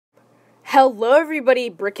Hello everybody,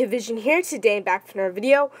 Vision here today and back for another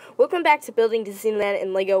video. Welcome back to Building Disneyland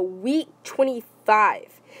in LEGO week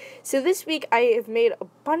 25. So this week I have made a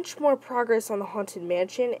bunch more progress on the Haunted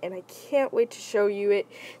Mansion and I can't wait to show you it.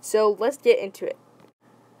 So let's get into it.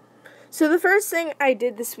 So the first thing I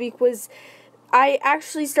did this week was I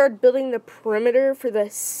actually started building the perimeter for the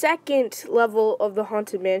second level of the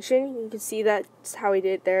Haunted Mansion. You can see that's how I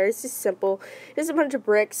did it there. It's just simple. It's a bunch of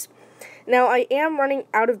bricks. Now, I am running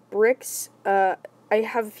out of bricks. I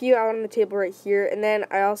have a few out on the table right here, and then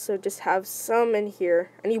I also just have some in here.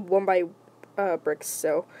 I need 1x bricks,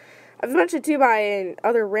 so I have a bunch of 2x and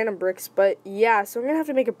other random bricks, but yeah, so I'm going to have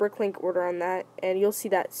to make a bricklink order on that, and you'll see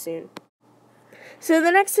that soon. So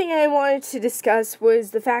the next thing I wanted to discuss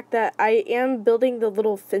was the fact that I am building the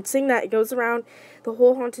little fencing that goes around the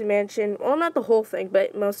whole Haunted Mansion. Well, not the whole thing,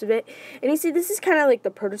 but most of it. And you see, this is kind of like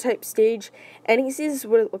the prototype stage, and you see this is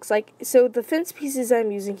what it looks like. So the fence pieces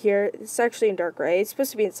I'm using here, it's actually in dark gray. It's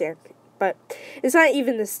supposed to be in sand, but it's not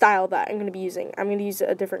even the style that I'm going to be using. I'm going to use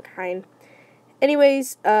a different kind.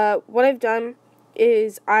 Anyways, what I've done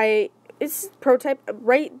is it's prototype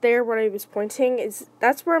right there where I was pointing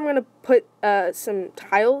that's where I'm going to put some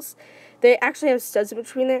tiles. They actually have studs in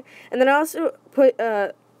between there, and then I also put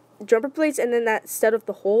jumper plates and then that stud of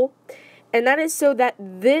the hole, and that is so that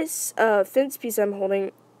this fence piece I'm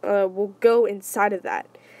holding will go inside of that.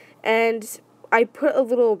 And I put a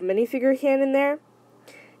little minifigure hand in there.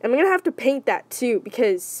 I'm going to have to paint that too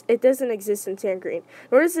because it doesn't exist in sand green,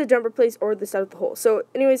 nor does the jumper plates or the stud of the hole. So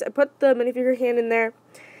anyways, I put the minifigure hand in there.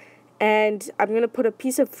 And I'm going to put a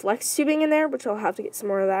piece of flex tubing in there, which I'll have to get some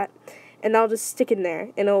more of that. And I'll just stick in there,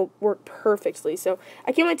 and it'll work perfectly. So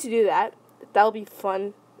I can't wait to do that. That'll be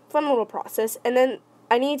fun little process. And then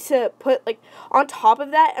I need to put, on top of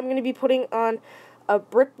that, I'm going to be putting on a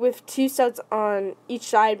brick with 2 studs on each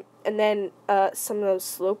side, and then some of those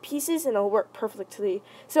slope pieces, and it'll work perfectly.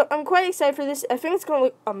 So I'm quite excited for this. I think it's going to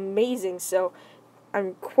look amazing, so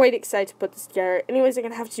I'm quite excited to put this together. Anyways, I'm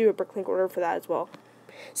going to have to do a bricklink order for that as well.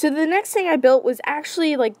 So the next thing I built was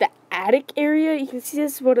actually the attic area. You can see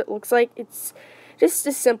this is what it looks like. It's just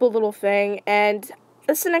a simple little thing, and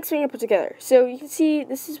that's the next thing I put together. So you can see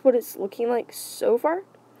this is what it's looking like so far.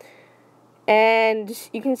 And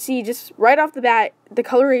you can see just right off the bat, the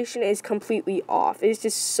coloration is completely off. It's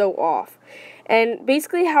just so off. And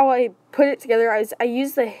basically how I put it together is I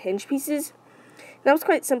used the hinge pieces. That was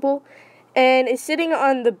quite simple. And it's sitting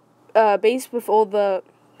on the base with all the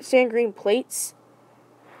sand green plates.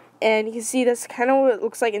 And you can see that's kind of what it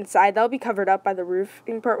looks like inside. That'll be covered up by the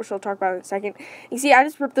roofing part, which I'll talk about in a second. You can see I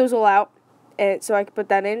just ripped those all out, and so I can put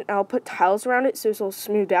that in. I'll put tiles around it so it's all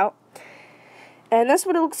smoothed out. And that's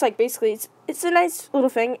what it looks like, basically. It's a nice little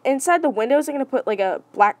thing. Inside the windows, I'm going to put, a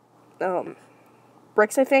black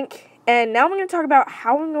bricks, I think. And now I'm going to talk about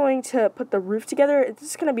how I'm going to put the roof together.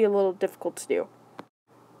 It's going to be a little difficult to do.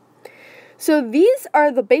 So these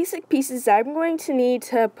are the basic pieces that I'm going to need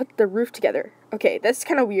to put the roof together. Okay, that's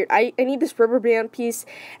kind of weird. I need this rubber band piece,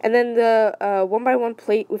 and then the 1x1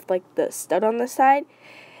 plate with the stud on the side.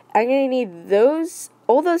 I'm going to need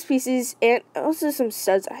all those pieces, and also some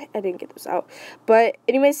studs. I didn't get those out. But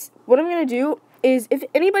anyways, what I'm going to do is, if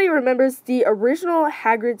anybody remembers the original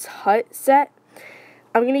Hagrid's Hut set,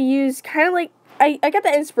 I'm going to use kind of I got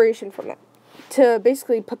the inspiration from that to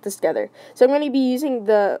basically put this together. So I'm going to be using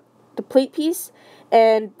the plate piece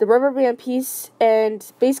and the rubber band piece,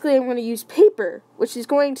 and basically I'm going to use paper, which is it's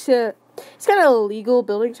kind of illegal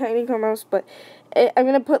building technique almost, but I'm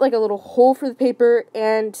going to put a little hole for the paper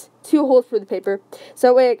and 2 holes for the paper, so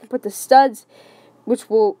that way I can put the studs, which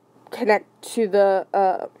will connect to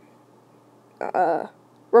the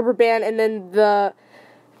rubber band, and then the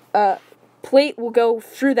plate will go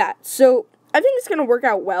through that. So I think it's going to work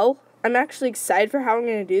out well. I'm actually excited for how I'm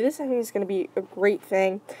going to do this. I think it's going to be a great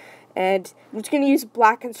thing. And I'm just going to use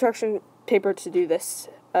black construction paper to do this.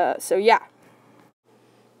 So yeah.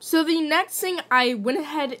 So the next thing I went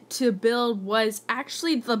ahead to build was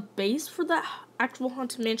actually the base for the actual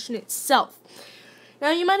Haunted Mansion itself.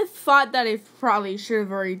 Now you might have thought that I probably should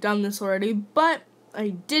have already done this already, but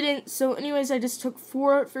I didn't. So anyways, I just took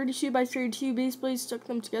 4 32x32 base plates, stuck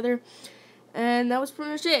them together, and that was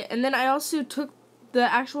pretty much it. And then I also took the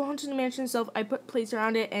actual Haunted Mansion itself, I put plates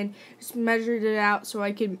around it and just measured it out so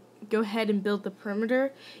I could go ahead and build the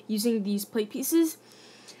perimeter using these plate pieces.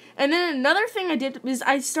 And then another thing I did was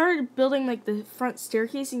I started building the front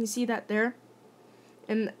staircase, and you see that there.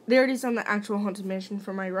 And there it is on the actual Haunted Mansion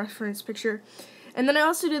for my reference picture. And then I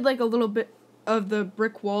also did a little bit of the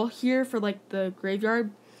brick wall here for the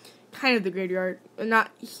graveyard. Kind of the graveyard,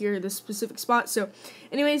 not here, this specific spot. So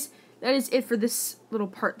anyways, that is it for this little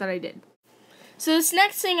part that I did. So this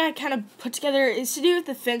next thing I kind of put together is to do with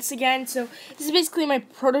the fence again. So this is basically my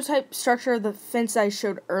prototype structure of the fence I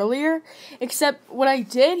showed earlier. Except what I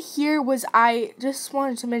did here was I just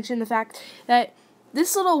wanted to mention the fact that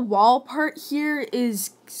this little wall part here is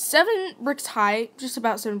 7 bricks high, just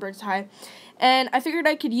about 7 bricks high. And I figured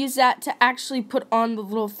I could use that to actually put on the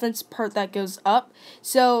little fence part that goes up.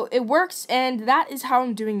 So it works, and that is how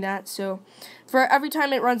I'm doing that. So for every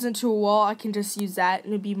time it runs into a wall, I can just use that,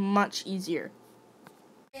 and it'd be much easier.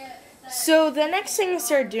 So the next thing I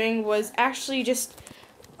started doing was actually just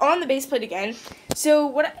on the base plate again. So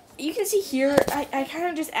what you can see here, I kind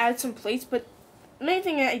of just added some plates, but the main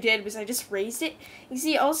thing I did was I just raised it. You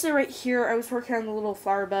see also right here, I was working on the little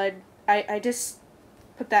flower bud. I just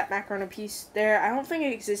put that macaroni piece there. I don't think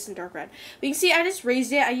it exists in dark red. But you can see I just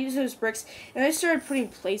raised it. I used those bricks, and I started putting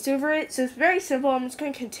plates over it. So it's very simple. I'm just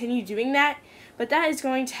going to continue doing that. But that is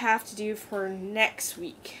going to have to do for next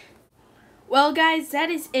week. Well, guys, that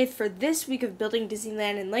is it for this week of building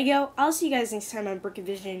Disneyland and Lego. I'll see you guys next time on Brick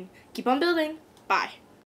Vision. Keep on building. Bye.